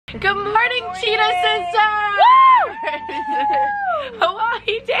Good morning, Cheetah Sisters!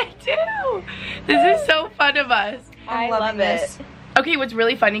 Hawaii day 2! This is so fun of us. I love this. Okay, what's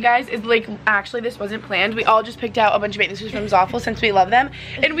really funny, guys, is like, actually this wasn't planned. We all just picked out a bunch of bathing suits from xoxo since we love them.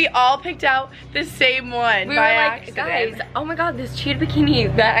 And we all picked out the same one We by were like, accident. guys, oh my god, this cheetah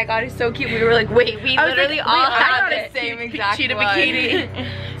bikini that I got is so cute. We were like, wait, we literally all have the same exact cheetah one. bikini.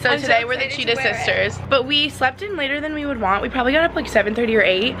 So today we're the Cheetah Sisters. But we slept in later than we would want. We probably got up like 7:30 or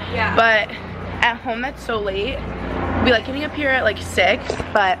 8. Yeah. But at home that's so late. We like getting up here at like 6,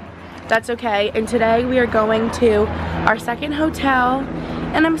 but that's okay. And today we are going to our second hotel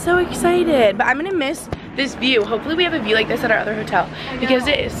and I'm so excited. But I'm gonna miss this view. Hopefully we have a view like this at our other hotel because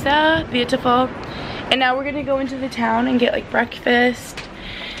it is so beautiful. And now we're gonna go into the town and get like breakfast.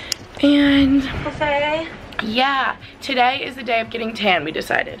 And Buffet. yeah, today is the day of getting tan, we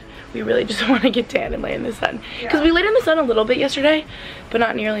decided. We really just want to get tan and lay in the sun. Because we laid in the sun a little bit yesterday, but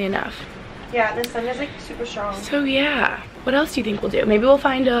not nearly enough. Yeah, the sun is like super strong. So yeah, what else do you think we'll do? Maybe we'll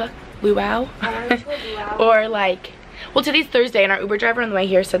find a luau. Or like, well, today's Thursday and our Uber driver on the way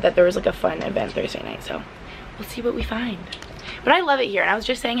here said that there was like a fun event Thursday night, so we'll see what we find. But I love it here, and I was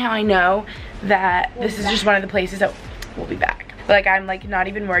just saying how I know that this is just one of the places that we'll be back. Like, I'm like not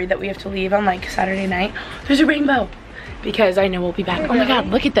even worried that we have to leave on like Saturday night. There's a rainbow because I know we'll be back. Oh my god,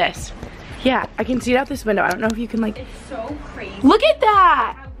 look at this. Yeah, I can see it out this window. I don't know if you can like. It's so crazy. Look at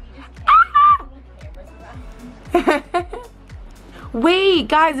that. Wait,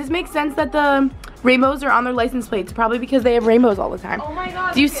 guys, this makes sense that the rainbows are on their license plates, probably because they have rainbows all the time. Oh my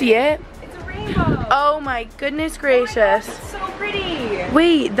god. Do you see it? It's a rainbow. Oh my goodness gracious. Oh my gosh, it's so pretty.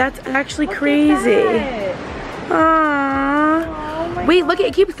 Wait, that's actually crazy. Aww. Oh my Wait, look,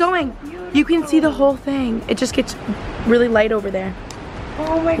 it keeps going. You can see the whole thing. It just gets really light over there.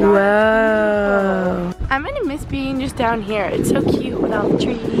 Oh my god. Whoa. I'm gonna miss being just down here. It's so cute with all the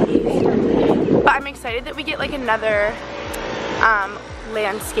trees. But I'm excited that we get like another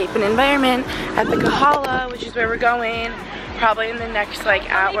landscape and environment at the Kahala, which is where we're going probably in the next like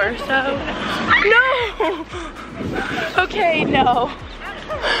hour or so. No! Okay, no.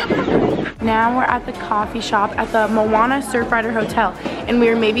 Now we're at the coffee shop at the Moana Surfrider Hotel, and we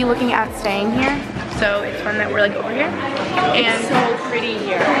were maybe looking at staying here. So it's fun that we're like over here. And It's so pretty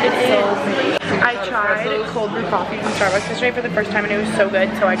here. It's so pretty. I tried cold brew coffee from Starbucks yesterday for the first time and it was so good,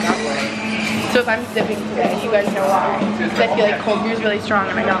 so I got one. So if I'm sipping today, you guys know why. Because I feel like cold brew is really strong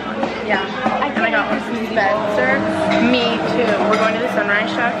and I got one. Yeah. And I got one from Spencer. Me too. We're going to the Sunrise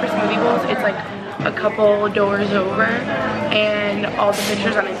Shack for smoothie bowls. It's like a couple doors over and all the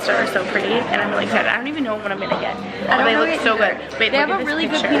pictures on Insta are so pretty and I'm really excited. I don't even know what I'm gonna get. But they look so good. Wait, They look have at a this really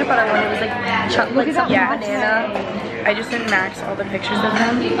picture. good peanut butter one. It was like chocolate, like Yes. banana. I just sent Max all the pictures of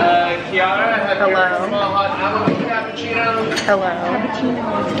them. Kiara, Hello. Hello.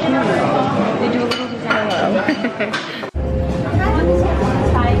 They do a little design.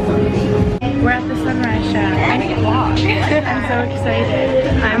 We're at the Sunrise Shack. I need to walk. I'm so excited.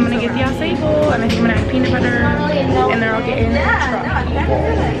 I'm gonna get the acai bowl and I think I'm gonna add peanut butter and they're all getting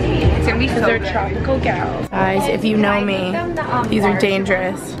tropical. It's gonna be so They're good. tropical gals. Guys, if you know me, these are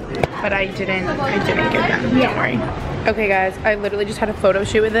dangerous. But I didn't get them. Don't worry. Okay guys, I literally just had a photo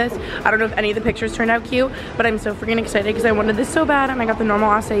shoot with this. I don't know if any of the pictures turned out cute, but I'm so freaking excited because I wanted this so bad and I got the normal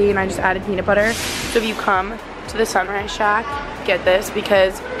acai and I just added peanut butter. So if you come to the Sunrise Shack, get this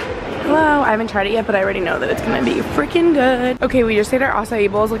because, hello, I haven't tried it yet, but I already know that it's gonna be freaking good. Okay, we just ate our acai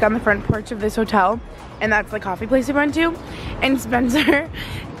bowls like on the front porch of this hotel and that's the coffee place we went to. And Spencer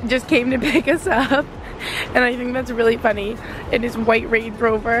just came to pick us up. And I think that's really funny in his white Range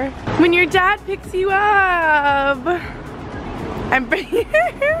Rover. When your dad picks you up. I'm Wait,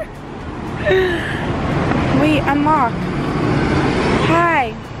 unlock. Hi.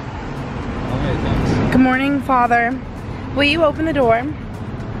 Okay, thanks. Good morning, Father. Will you open the door?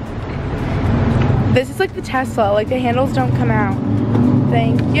 This is like the Tesla, like the handles don't come out.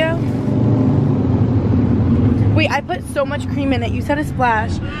 Thank you. Wait, I put so much cream in it. You said a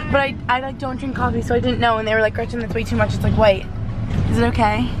splash, but I like don't drink coffee, so I didn't know. And they were like, Gretchen, that's way too much. It's like white. Is it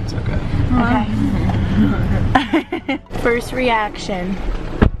okay? It's okay. Okay. First reaction.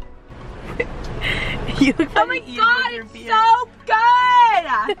 You look Oh my god, it's so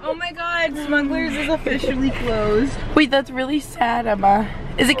good! Oh my god, Smugglers is officially closed. Wait, that's really sad, Emma.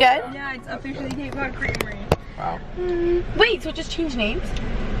 Is it good? Yeah, it's officially Cape Cod Creamery. Wow. Wait, so it just changed names?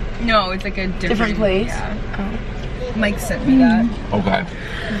 No, it's like a different place? Yeah. Mike sent me that. Okay.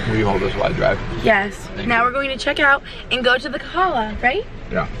 Will you hold this while I drive? Yes. Now we're going to check out and go to the Kahala, right?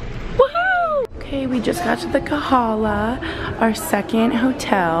 Yeah. Woohoo! Okay, we just got to the Kahala, our second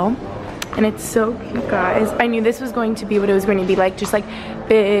hotel. and it's so cute, guys. I knew this was going to be what it was going to be like, just like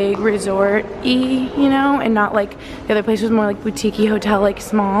big resort-y, you know, and not like the other place was more like boutique-y hotel, like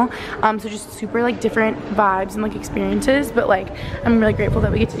small. So just super like different vibes and like experiences, but like I'm really grateful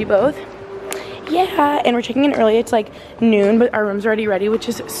that we get to do both. Yeah, and we're checking in early. It's like noon, but our room's already ready, which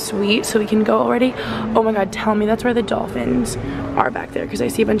is sweet, so we can go already. Oh my god, tell me that's where the dolphins are back there, because I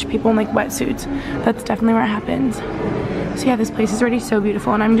see a bunch of people in like wetsuits. That's definitely where it happens. So yeah, this place is already so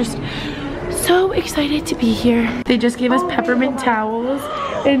beautiful, and I'm just so excited to be here. They just gave us peppermint towels,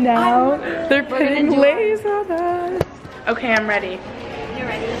 and now they're putting lace on us. Okay, I'm ready. You're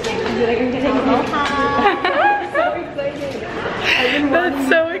ready? I feel like I'm getting so excited. That's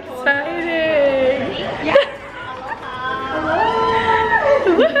so exciting. Yeah.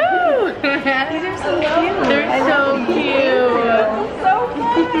 Woohoo! These are so cute. They're so cute.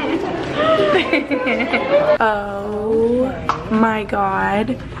 Oh my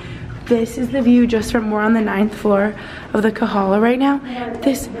god. This is the view just from, we're on the 9th floor of the Kahala right now.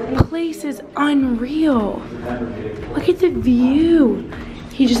 This place is unreal. Look at the view.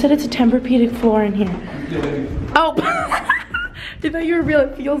 He just said it's a Tempur-Pedic floor in here. Oh, I thought you were real,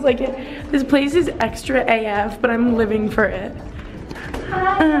 it feels like it. This place is extra AF, but I'm living for it.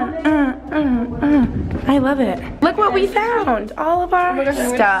 I love it. Look what we found, all of our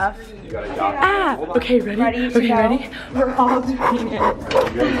stuff. Ah, okay, ready? Okay, ready? We're all doing it.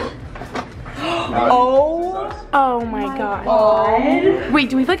 Oh my god. Wait,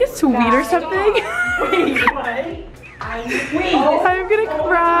 do we have like a suite or something? Wait, what? I'm gonna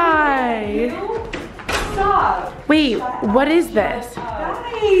cry. Stop. Wait, what is this?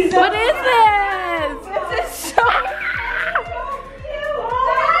 Guys. What is this? This is so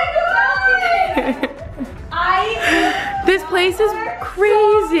This place is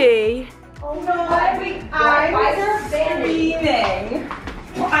crazy. Oh no, wait, eyes are screaming.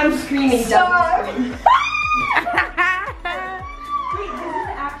 I'm screaming. Stop. Wait, this is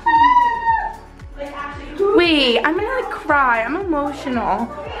actually Wait, I'm gonna like cry. I'm emotional.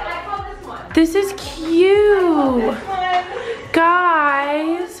 This is cute.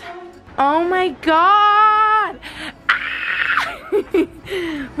 Guys. Oh my god.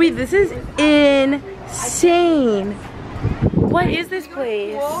 Wait, this is insane. What is this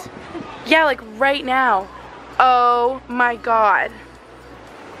place? Yeah, like right now. Oh my god.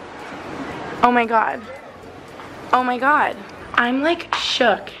 Oh my god. Oh my god. I'm like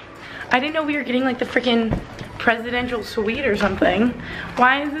shook. I didn't know we were getting like the freaking presidential suite or something.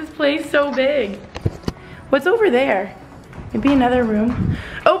 Why is this place so big? What's over there? Maybe another room.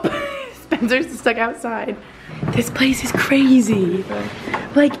 Oh, Spencer's stuck outside. This place is crazy.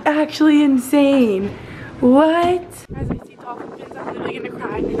 Like actually insane. What? As I see dolphins, I'm literally gonna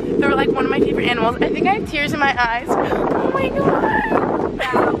cry. They were like one of my favorite animals. I think I have tears in my eyes. Oh my god.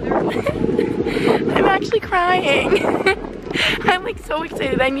 I'm actually crying. I'm like so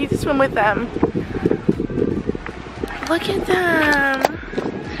excited. I need to swim with them. Look at them.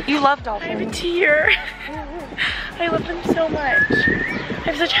 You love dolphins. I have a tear. I love them so much. I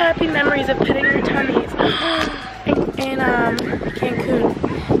have such happy memories of petting their tummies. in Cancun.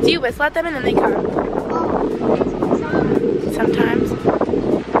 Do you whistle at them and then they come? Sometimes.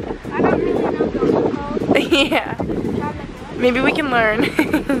 I don't really know those calls. Yeah. Maybe we can learn.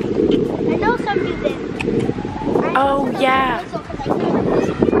 I know some do this. Oh yeah.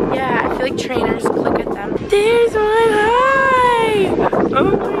 Yeah, I feel like trainers click at them. There's one. Hi! Oh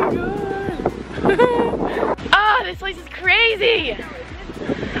my god. Ah, this place is crazy.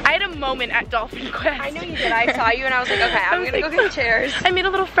 I had a moment at Dolphin Quest. I know you did. I saw you and I was like, okay, I'm gonna go get chairs. I made a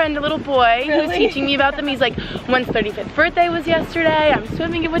little friend, a little boy, who was teaching me about them. He's like, one's 35th birthday was yesterday. I'm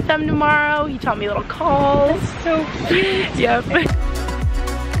swimming with them tomorrow. He taught me little calls. That's so cute. Yep.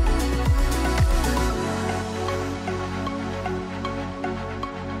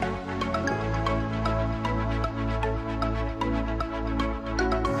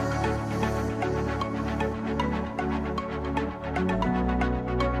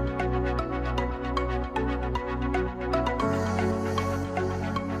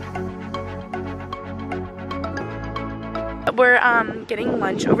 We're getting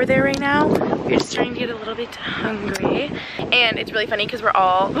lunch over there right now. We're just starting to get a little bit hungry, and it's really funny because we're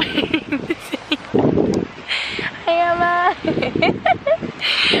all wearing the same. Hi Emma.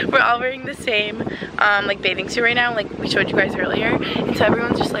 We're all wearing the same like bathing suit right now, like we showed you guys earlier, and so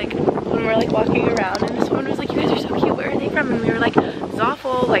everyone's just like, when we're like walking around, and this woman was like, you guys are so cute, where are they from? And we were like,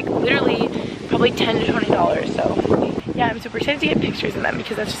 Zoffel, like literally probably $10 to $20. So yeah, I'm super excited to get pictures of them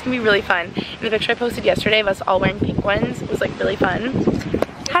because that's just gonna be really fun. And the picture I posted yesterday of us all wearing pink ones was like really fun.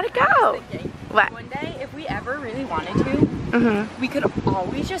 How'd it go? Thinking, What? one day, if we ever really wanted to, we could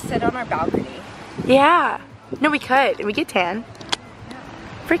always just sit on our balcony. Yeah. No, we could. And we get tan.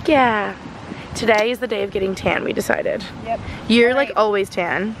 Frick yeah. Today is the day of getting tan, we decided. Yep. You're like always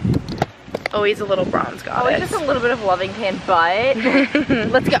tan. Always a little bronze goddess. Always just a little bit of loving tan, but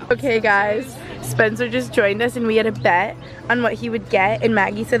let's go. Okay guys, Spencer just joined us and we had a bet on what he would get, and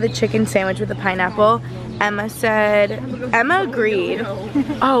Maggie said the chicken sandwich with the pineapple. Emma agreed.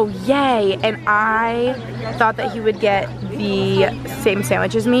 Oh yay, and I thought that he would get the same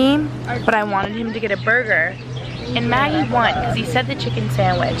sandwich as me, but I wanted him to get a burger. And Maggie won because he said the chicken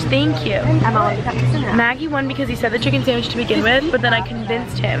sandwich. Thank you. Maggie won because he said the chicken sandwich to begin with, but then I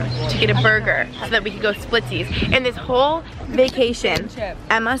convinced him to get a burger so that we could go splitsies. And this whole vacation,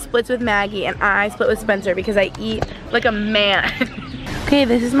 Emma splits with Maggie and I split with Spencer because I eat like a man. Okay,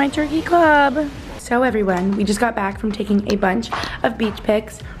 this is my turkey club. So everyone, we just got back from taking a bunch of beach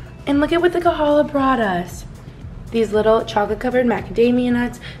pics, and look at what the Kahala brought us. These little chocolate covered macadamia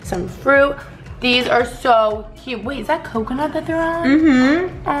nuts, some fruit. These are so cute. Wait, is that coconut that they're on?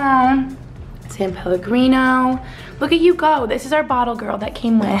 Mm-hmm. San Pellegrino. Look at you go. This is our bottle girl that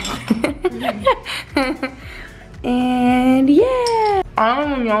came with. And yeah. I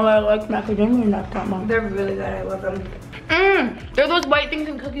don't even know that I like macadamia nuts that much. They're really good. I love them. They're those white things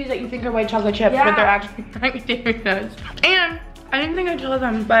in cookies that you think are white chocolate chips, but they're actually macadamia nuts. And I didn't think I'd tell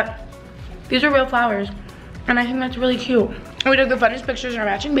them, but these are real flowers. And I think that's really cute. And we took the funnest pictures in our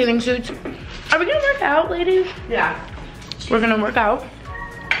matching bathing suits. Are we gonna work out, ladies? Yeah. We're gonna work out.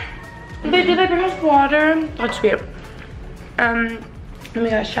 Okay, did I bring us water? That's sweet. Then we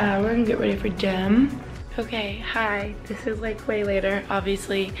gotta shower and get ready for gym. Okay, hi. This is like way later.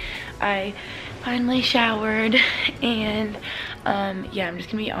 Obviously, I finally showered and yeah, I'm just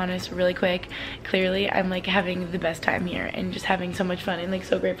gonna be honest really quick. Clearly, I'm like having the best time here and just having so much fun and like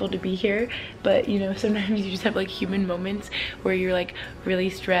so grateful to be here. But you know, sometimes you just have like human moments where you're like really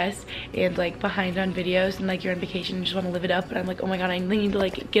stressed and like behind on videos and like you're on vacation and just want to live it up. And I'm like, oh my god, I need to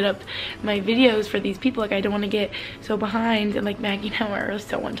like get up my videos for these people. Like I don't want to get so behind, and like Maggie and I are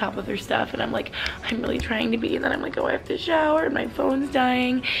so on top of their stuff, and I'm like, I'm really trying to be, and then I'm like, oh, I have to shower and my phone's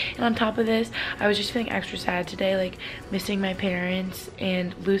dying. And on top of this, I was just feeling extra sad today, like missing my parents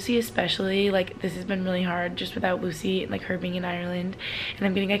and Lucy especially. Like this has been really hard just without Lucy and like her being in Ireland, and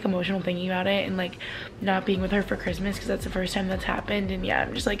I'm getting like emotional thinking about it and like not being with her for Christmas because that's the first time that's happened. And yeah,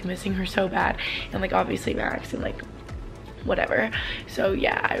 I'm just like missing her so bad, and like obviously Max and like whatever. So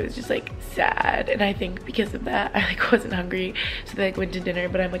yeah, I was just like sad, and I think because of that I like wasn't hungry, so they like went to dinner.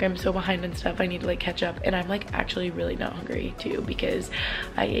 But I'm like, I'm so behind on stuff, I need to like catch up, and I'm like actually really not hungry too because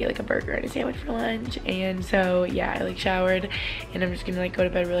I ate like a burger and a sandwich for lunch. And so yeah, I like showered and I'm just gonna like go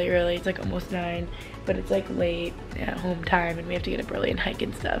to bed really early. It's like almost 9, but it's like late at home time and we have to get up early and hike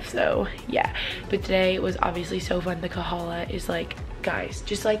and stuff. So yeah, but today was obviously so fun. The Kahala is like, guys,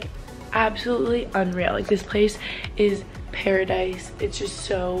 just like absolutely unreal. Like this place is paradise. It's just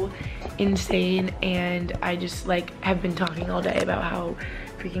so insane, and I just like have been talking all day about how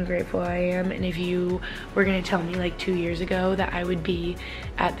freaking grateful I am. And if you were gonna tell me like 2 years ago that I would be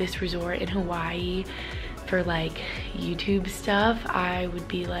at this resort in Hawaii for like YouTube stuff, I would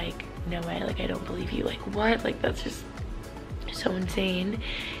be like, no way, like I don't believe you. Like what? Like that's just so insane.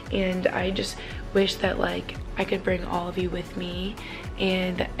 And I just wish that like I could bring all of you with me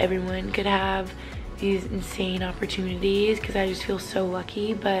and everyone could have these insane opportunities, because I just feel so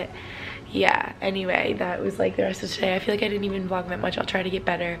lucky. But yeah, anyway, that was like the rest of today. I feel like I didn't even vlog that much. I'll try to get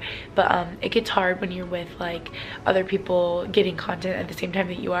better, but it gets hard when you're with like other people getting content at the same time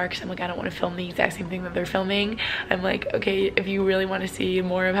that you are, because I'm like, I don't want to film the exact same thing that they're filming. I'm like, okay, if you really want to see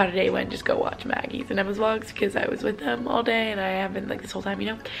more of how today went, just go watch Maggie's and Emma's vlogs, because I was with them all day and I have been like this whole time,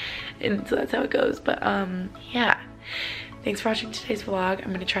 you know. And so that's how it goes. But yeah, thanks for watching today's vlog.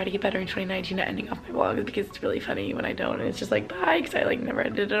 I'm gonna try to get better in 2019 at ending off my vlogs, because it's really funny when I don't, and it's just like bye, because I like never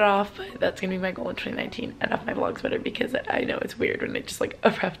ended it off. But that's gonna be my goal in 2019, end off my vlogs better, because I know it's weird when it just like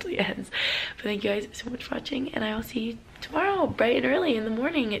abruptly ends. But thank you guys so much for watching, and I will see you tomorrow bright and early in the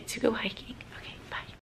morning to go hiking.